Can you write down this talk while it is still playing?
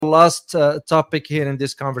last topic here in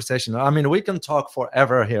this conversation. I mean, we can talk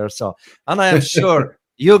forever here. So, and I am sure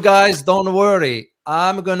you guys don't worry.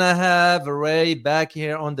 I'm gonna have Ray back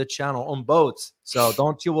here on the channel on both. So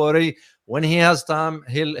don't you worry. When he has time,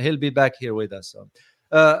 he'll be back here with us. So,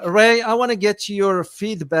 Ray, I want to get your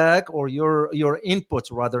feedback or your input,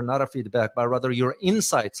 rather, not a feedback, but rather your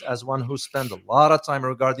insights as one who spent a lot of time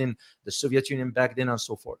regarding the Soviet Union back then and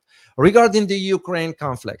so forth. Regarding the Ukraine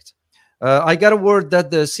conflict, I got a word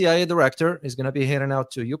that the CIA director is going to be heading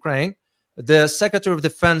out to Ukraine. The Secretary of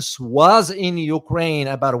Defense was in Ukraine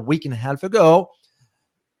about a week and a half ago.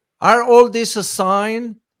 Are all this a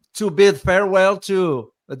sign to bid farewell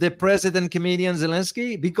to the President comedian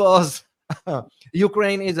Zelensky because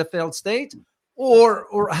Ukraine is a failed state?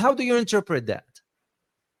 Or how do you interpret that?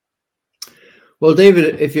 Well,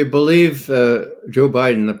 David, if you believe Joe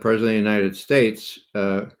Biden, the President of the United States,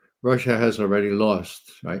 Russia has already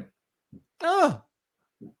lost, right? Oh.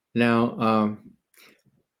 Now,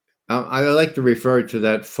 I like to refer to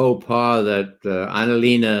that faux pas that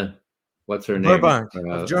Annalena, what's her name? Burbank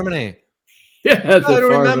of Germany. Yeah, I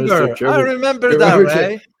remember that,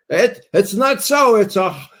 right? It's not so.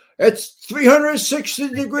 It's 360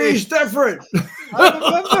 degrees different.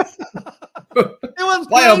 I remember. It was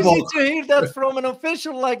crazy to hear that from an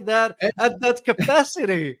official like that at that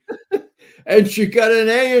capacity. And she got an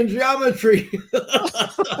A in geometry.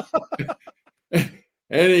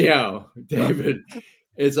 Anyhow, David,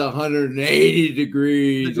 it's 180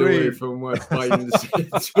 degrees away from what Biden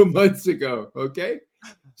said 2 months ago. Okay?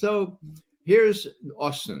 So here's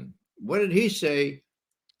Austin. What did he say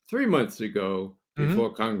 3 months ago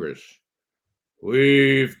before Congress?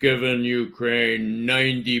 We've given Ukraine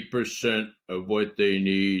 90% of what they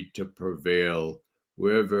need to prevail.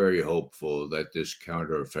 We're very hopeful that this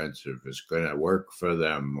counteroffensive is going to work for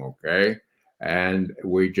them, okay? And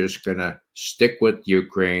we're just going to stick with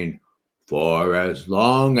Ukraine for as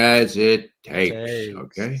long as it takes,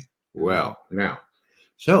 okay? Well, now,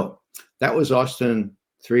 so that was Austin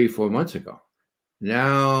 3-4 months ago.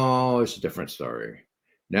 Now it's a different story.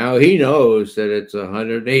 Now he knows that it's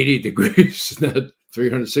 180 degrees, not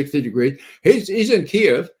 360 degrees. He's in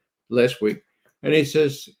Kiev last week, and he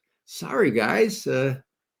says, sorry, guys,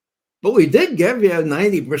 but we did give you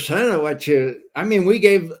 90% of what we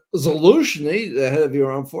gave Dissolution, the head of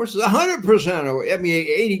your armed forces, 100%.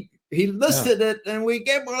 80. He listed it, and we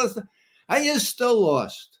gave all this. And you still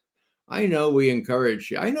lost. I know we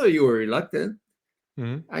encouraged you. I know you were reluctant.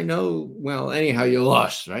 I know, well, anyhow, you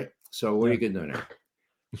lost, right? So what are you going to do now?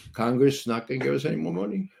 Congress not going to give us any more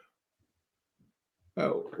money?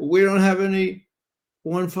 We don't have any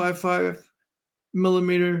 155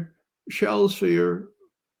 millimeter shells for your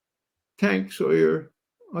tanks or your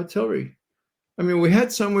artillery. I mean, we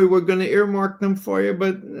had some, we were going to earmark them for you,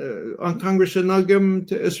 but on Congress said, no, give them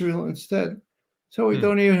to Israel instead. So we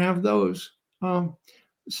don't even have those.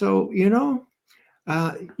 So,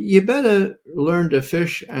 you better learn to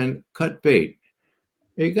fish and cut bait.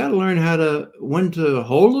 You got to learn when to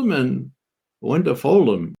hold them and when to fold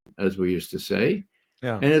them, as we used to say.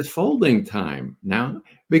 Yeah. And it's folding time now,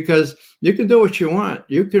 because you can do what you want.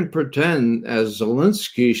 You can pretend, as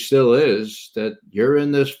Zelensky still is, that you're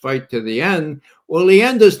in this fight to the end. Well, the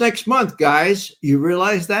end is next month, guys. You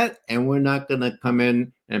realize that? And we're not going to come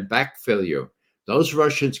in and backfill you. Those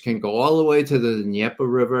Russians can go all the way to the Dnieper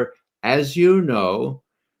River, as you know,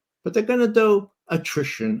 but they're going to do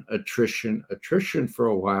attrition for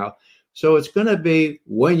a while. So it's going to be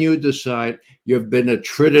when you decide you've been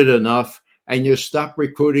attrited enough and you stop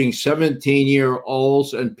recruiting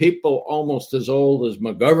 17-year-olds and people almost as old as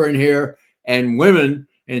McGovern here and women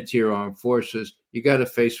into your armed forces. You got to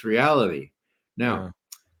face reality. Now,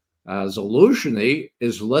 Dissolution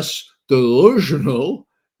is less delusional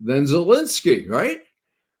than Zelensky, right?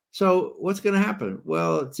 So what's going to happen?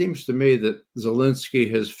 Well, it seems to me that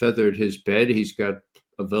Zelensky has feathered his bed. He's got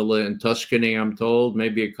a villa in Tuscany, I'm told,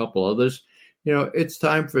 maybe a couple others. It's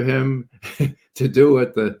time for him to do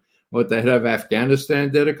what the head of Afghanistan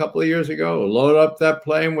did a couple of years ago. Load up that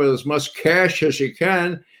plane with as much cash as you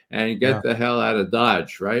can and get the hell out of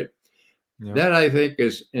Dodge, right? Yeah. That, I think,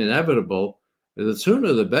 is inevitable. The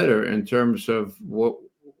sooner the better in terms of what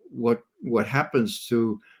happens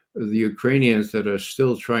to the Ukrainians that are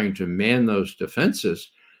still trying to man those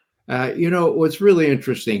defenses. What's really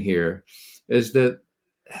interesting here is that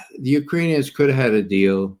the Ukrainians could have had a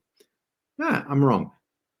deal. I'm wrong.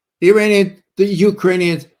 The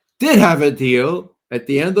Ukrainians did have a deal at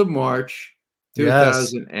the end of March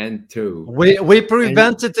 2002. We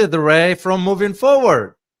prevented the Ray from moving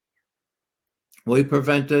forward. We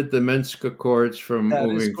prevented the Minsk Accords from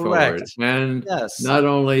moving forward. And not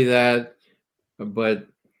only that, but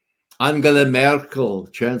Angela Merkel,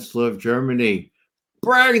 Chancellor of Germany,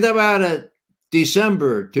 bragged about it.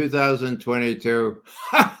 December 2022.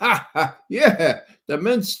 Yeah, the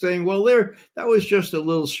Minsk thing. Well, that was just a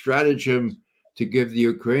little stratagem to give the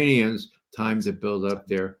Ukrainians time to build up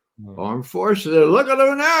their armed forces. Look at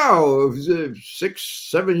them now. 6,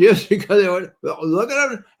 7 years ago, look at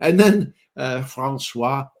them. And then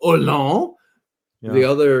Francois Hollande, the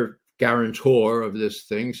other guarantor of this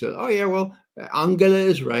thing, said, oh, yeah, well, Angela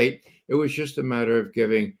is right. It was just a matter of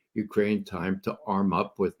giving Ukraine time to arm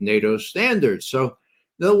up with NATO standards. So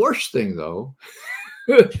the worst thing, though,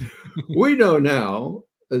 we know now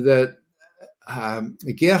that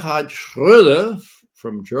Gerhard Schröder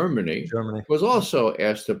from Germany was also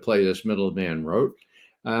asked to play this middleman role.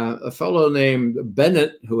 A fellow named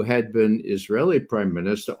Bennett, who had been Israeli prime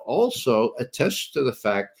minister, also attests to the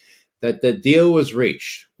fact that the deal was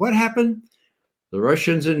reached. What happened? The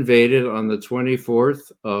Russians invaded on the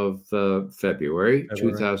 24th of February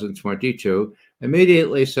 2022.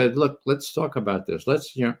 Immediately said, look, let's talk about this.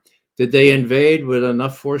 Did they invade with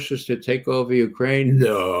enough forces to take over Ukraine?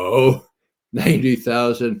 No.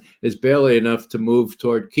 90,000 is barely enough to move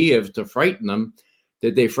toward Kiev to frighten them.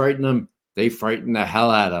 Did they frighten them? They frightened the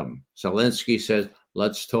hell out of them. Zelensky said,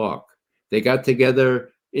 let's talk. They got together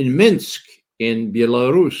in Minsk in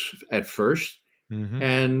Belarus at first. Mm-hmm.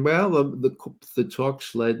 And, well, the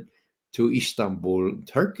talks led to Istanbul,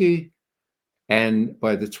 Turkey. And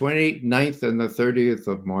by the 29th and the 30th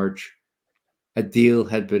of March, a deal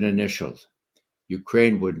had been initialed.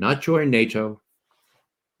 Ukraine would not join NATO.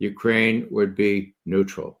 Ukraine would be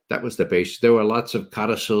neutral. That was the base. There were lots of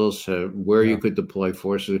codicils where you could deploy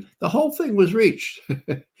forces. The whole thing was reached.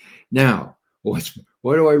 Now, why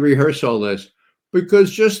do I rehearse all this?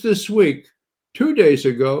 Because just this week, 2 days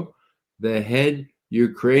ago, the head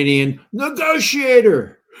Ukrainian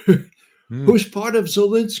negotiator, who's part of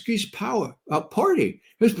Zelensky's party,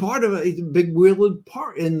 who's part of a big wielded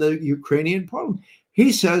part in the Ukrainian parliament,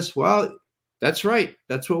 he says, well, that's right.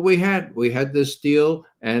 That's what we had. We had this deal,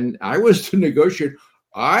 and I was to negotiate.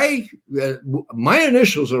 My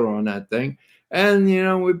initials are on that thing, and,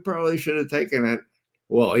 we probably should have taken it.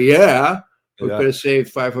 Well, yeah, we could have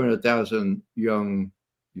saved 500,000 young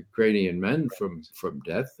Ukrainian men from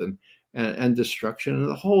death and destruction and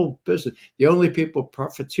the whole business. The only people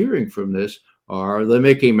profiteering from this are the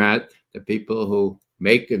Mickey Mat, the people who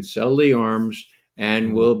make and sell the arms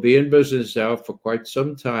and will be in business now for quite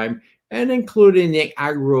some time, and including the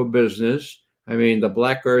agro business. I mean, the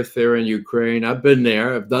Black Earth there in Ukraine, I've been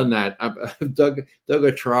there. I've done that. I've dug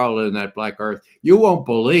a trowel in that Black Earth. You won't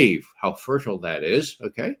believe how fertile that is,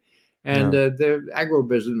 okay? And the agro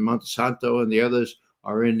business, Monsanto and the others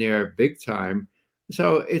are in there big time.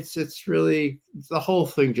 So it's really, the whole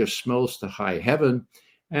thing just smells to high heaven.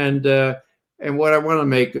 And what I want to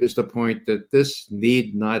make is the point that this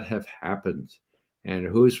need not have happened. And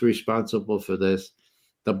who's responsible for this?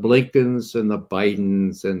 The Blinkens and the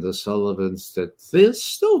Bidens and the Sullivans that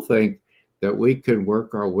still think that we can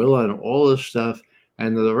work our will on all this stuff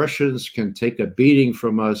and the Russians can take a beating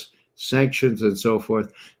from us, sanctions and so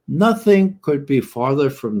forth. Nothing could be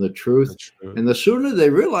farther from the truth. And the sooner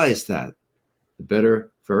they realize that, the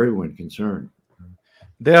better for everyone concerned.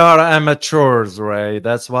 They are amateurs, Ray.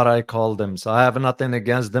 That's what I call them. So I have nothing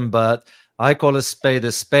against them, but I call a spade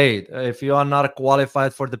a spade. If you are not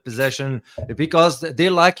qualified for the position, because they're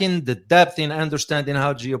lacking the depth in understanding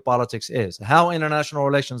how geopolitics is, how international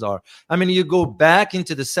relations are. I mean, you go back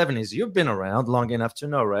into the 70s. You've been around long enough to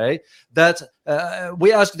know, Ray, that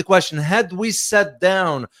we asked the question, had we sat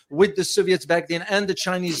down with the Soviets back then and the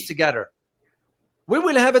Chinese together, we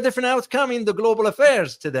will have a different outcome in the global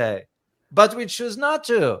affairs today. But we choose not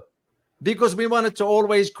to, because we wanted to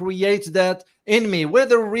always create that enemy,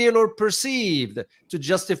 whether real or perceived, to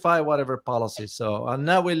justify whatever policy. So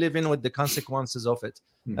now we're living with the consequences of it.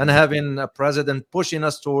 And having a president pushing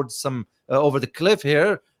us towards some over the cliff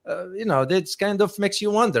here, this kind of makes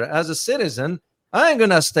you wonder. As a citizen, I ain't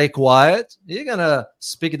going to stay quiet. You're going to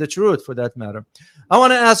speak the truth, for that matter. I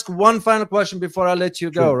want to ask one final question before I let you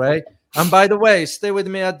go, Ray. And by the way, stay with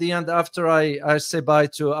me at the end after I say bye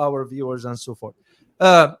to our viewers and so forth.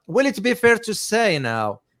 Will it be fair to say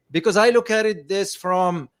now, because I look at it this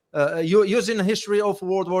from using the history of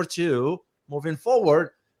World War II, moving forward,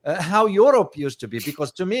 how Europe used to be,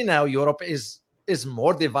 because to me now Europe is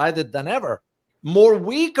more divided than ever, more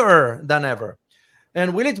weaker than ever.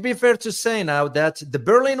 And will it be fair to say now that the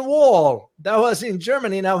Berlin Wall that was in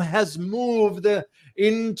Germany now has moved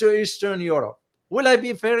into Eastern Europe? Will I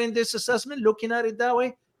be fair in this assessment, looking at it that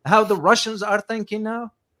way? How the Russians are thinking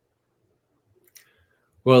now?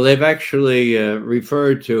 Well, they've actually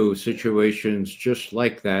referred to situations just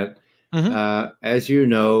like that As you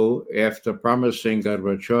know, after promising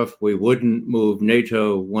Gorbachev we wouldn't move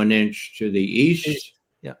NATO 1 inch to the east,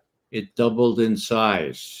 Yeah. it doubled in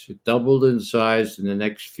size. It doubled in size in the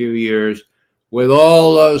next few years, with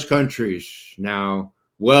all those countries now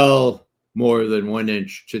well more than 1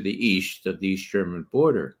 inch to the east of the East German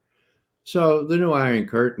border. So the new Iron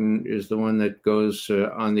Curtain is the one that goes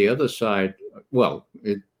on the other side. Well,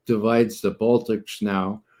 it divides the Baltics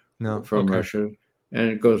now from Russia, and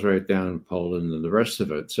it goes right down Poland and the rest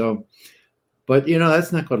of it. So, but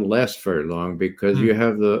that's not going to last very long, because you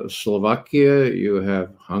have the Slovakia, you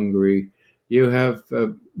have Hungary, you have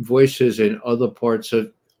voices in other parts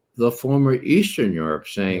of the former Eastern Europe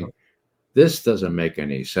saying, this doesn't make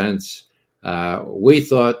any sense. We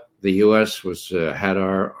thought the U.S. had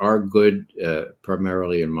our good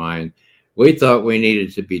primarily in mind. We thought we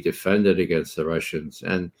needed to be defended against the Russians.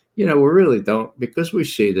 And, we really don't, because we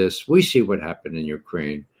see this. We see what happened in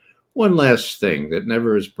Ukraine. One last thing that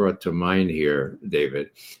never is brought to mind here,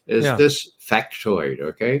 David, is this factoid,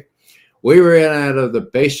 okay? We ran out of the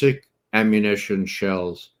basic ammunition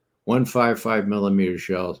shells, 155 millimeter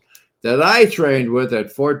shells, that I trained with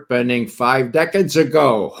at Fort Benning 5 decades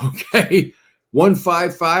ago, okay?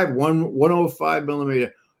 155, 105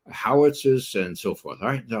 millimeter howitzers and so forth. All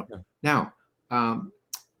right. So now,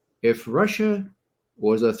 if Russia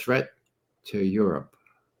was a threat to Europe,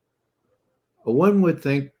 one would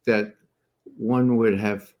think that one would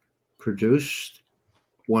have produced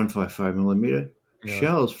 155 millimeter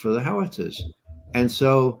shells for the howitzers. And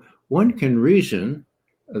so one can reason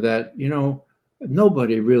that,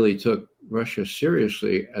 nobody really took Russia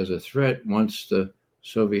seriously as a threat once the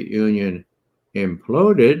Soviet Union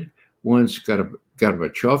imploded, once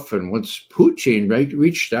Gorbachev and once Putin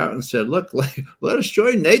reached out and said, look, let us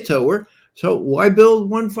join NATO. So why build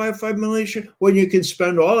 155 millimeter when you can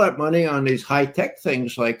spend all that money on these high-tech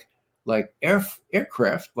things like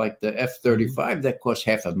aircraft, like the F-35 that costs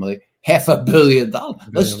 $500 million.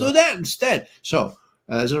 Let's do that instead. So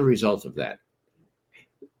as a result of that,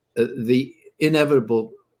 the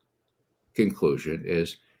inevitable conclusion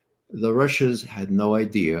is the Russians had no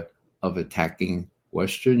idea of attacking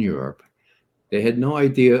Western Europe. They had no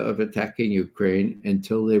idea of attacking Ukraine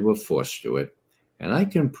until they were forced to it. And I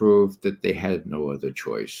can prove that they had no other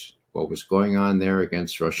choice. What was going on there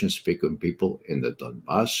against Russian-speaking people in the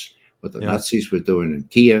Donbass, what the Nazis were doing in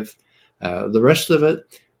Kiev, the rest of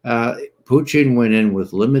it, Putin went in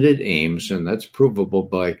with limited aims, and that's provable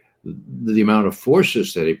by the amount of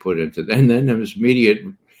forces that he put into it. And then his immediate,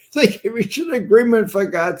 they reached an agreement, for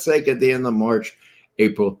God's sake, at the end of March,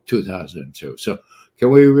 April 2002. So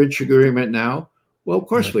can we reach agreement now? Well, of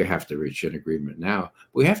course we have to reach an agreement now.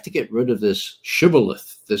 We have to get rid of this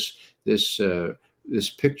shibboleth,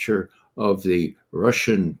 this picture of the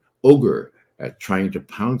Russian ogre trying to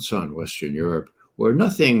pounce on Western Europe, where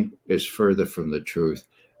nothing is further from the truth.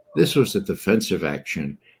 This was a defensive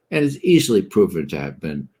action, and it's easily proven to have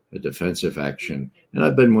been a defensive action. And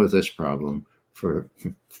I've been with this problem for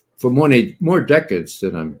more decades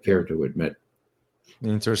than I'm care to admit.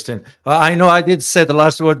 Interesting. I know I did say the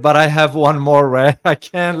last word, but I have one more, Ray. I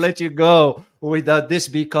can't let you go without this,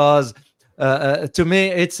 because to me,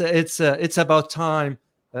 it's about time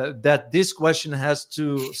that this question has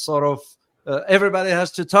to sort of, everybody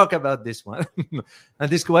has to talk about this one. And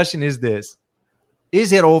this question is this: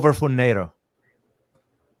 is it over for NATO?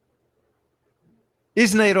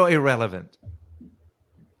 Is NATO irrelevant?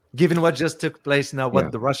 Given what just took place now,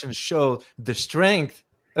 what the Russians showed, the strength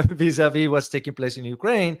vis-a-vis what's taking place in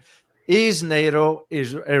Ukraine, is NATO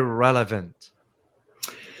irrelevant?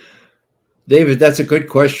 David, that's a good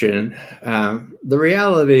question. The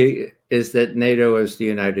reality is that NATO is the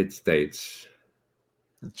United States.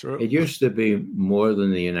 True. It used to be more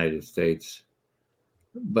than the United States,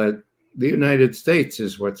 but the United States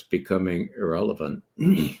is what's becoming irrelevant.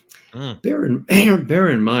 Bear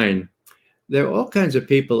in mind, there are all kinds of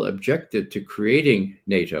people objected to creating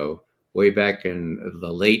NATO way back in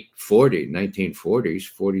the late 1940s,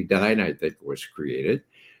 49, I think, was created.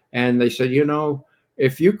 And they said,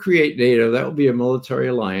 if you create NATO, that will be a military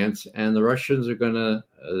alliance, and the Russians are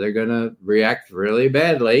they're gonna react really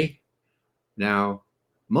badly. Now,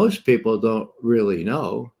 most people don't really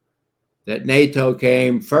know that NATO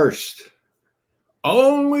came first.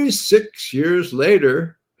 Only 6 years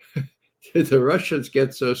later did the Russians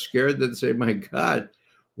get so scared that they say, my God,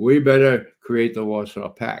 we better create the Warsaw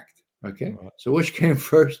Pact. Okay, so which came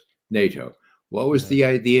first? NATO. What was the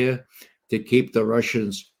idea? To keep the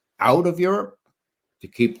Russians out of Europe, to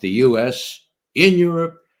keep the U.S. in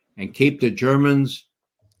Europe, and keep the Germans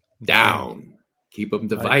down, keep them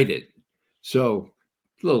divided. So,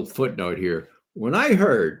 little footnote here. When I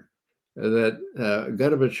heard that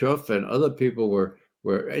Gorbachev and other people were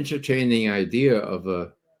entertaining the idea of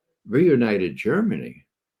a reunited Germany.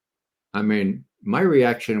 I mean, my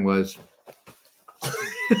reaction was,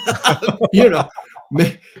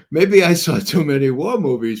 maybe I saw too many war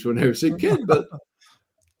movies when I was a kid, but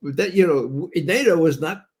that, NATO was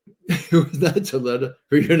not to let a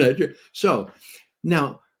reunited. So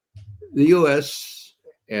now the U.S.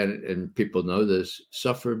 and people know this,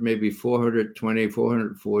 suffered maybe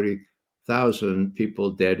 440,000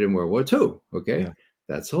 people dead in World War II. Okay, yeah.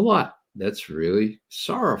 That's a lot. That's really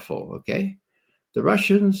sorrowful. Okay, the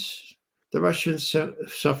Russians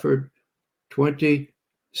suffered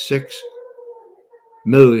 26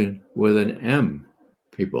 million with an M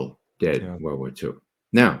people dead in World War II.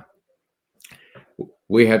 Now,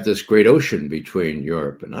 we have this great ocean between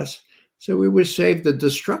Europe and us, so we would save the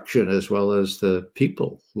destruction as well as the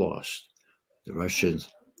people lost. The Russians,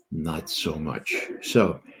 not so much.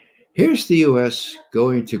 So here's the U.S.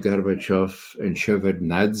 going to Gorbachev and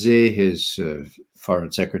Shevardnadze, his foreign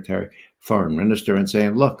minister, and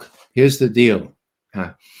saying, look, here's the deal.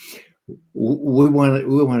 We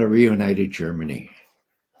want a reunited Germany.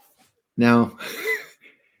 Now,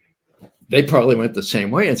 they probably went the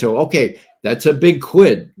same way. And so, okay, that's a big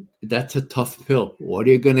quid. That's a tough pill. What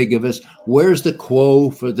are you going to give us? Where's the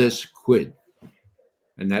quo for this quid?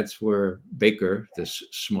 And that's where Baker, this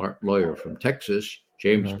smart lawyer from Texas,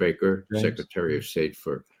 James Baker, Secretary of State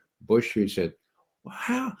for Bush, he said,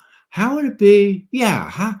 well, how would it be?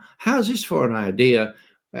 Yeah, how's this for an idea?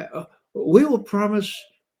 We will promise,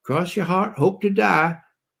 cross your heart, hope to die,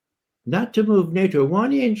 not to move NATO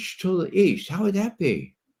 1 inch to the east. How would that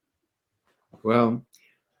be? Well,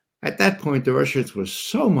 at that point, the Russians were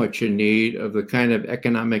so much in need of the kind of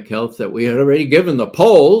economic help that we had already given the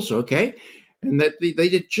Poles, okay? And that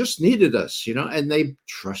they just needed us, and they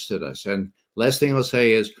trusted us. And last thing I'll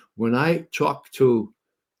say is, when I talked to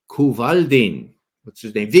Kuvaldin, what's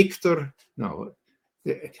his name? Victor? No,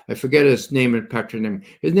 I forget his name and patronym.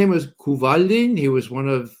 His name was Kuvaldin. He was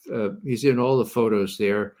he's in all the photos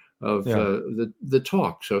there of the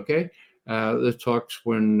talks, okay? The talks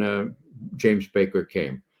when James Baker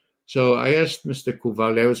came. So I asked Mr.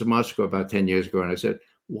 Kuvaldin, I was in Moscow about 10 years ago, and I said,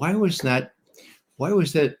 why was that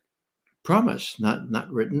promise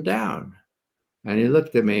not written down? And he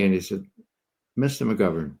looked at me and he said, Mr.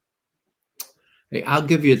 McGovern, hey, I'll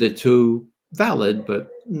give you the two valid but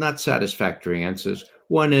not satisfactory answers.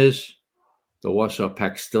 One is the Warsaw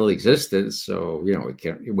Pact still existed, so we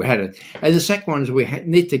had it. And the second one is we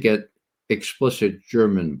need to get explicit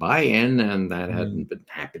German buy-in, and that hadn't been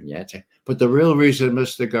happened yet. But the real reason,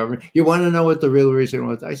 Mr. Governor, you want to know what the real reason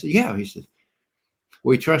was? I said, yeah. He said,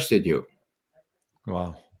 we trusted you.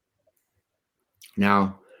 Wow.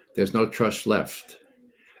 Now, there's no trust left.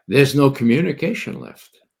 There's no communication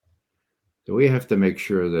left. So we have to make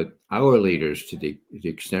sure that our leaders, to the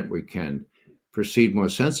extent we can, proceed more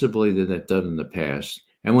sensibly than they've done in the past.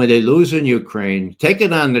 And when they lose in Ukraine, take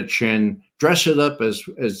it on the chin, dress it up as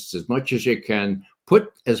much as you can,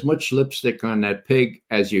 put as much lipstick on that pig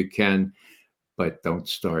as you can, but don't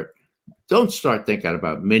start thinking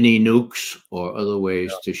about mini nukes or other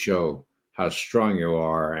ways to show how strong you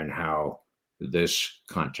are and how this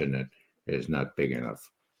continent is not big enough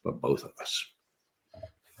for both of us.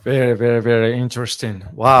 Very, very, very interesting.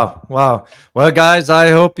 Wow. Well, guys, I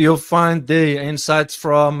hope you find the insights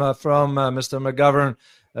from Mr. McGovern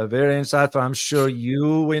very insightful. I'm sure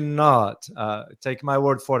you will not take my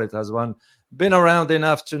word for it, as one been around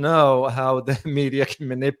enough to know how the media can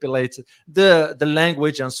manipulate the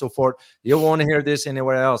language and so forth. You won't hear this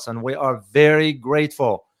anywhere else, and we are very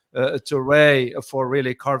grateful to Ray for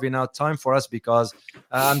really carving out time for us, because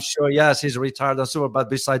I'm sure, yes, he's retired and so forth, but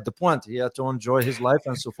beside the point, he had to enjoy his life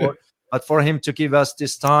and so forth. But for him to give us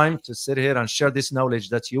this time to sit here and share this knowledge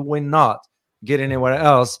that you will not get anywhere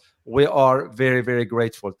else, we are very, very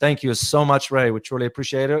grateful. Thank you so much, Ray. We truly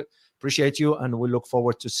appreciate it. Appreciate you, and we look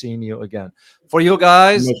forward to seeing you again. For you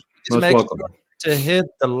guys, most make welcome. sure to hit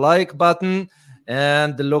the like button,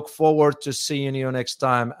 and look forward to seeing you next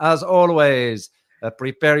time. As always,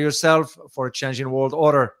 prepare yourself for a changing world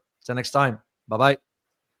order. Till next time. Bye-bye.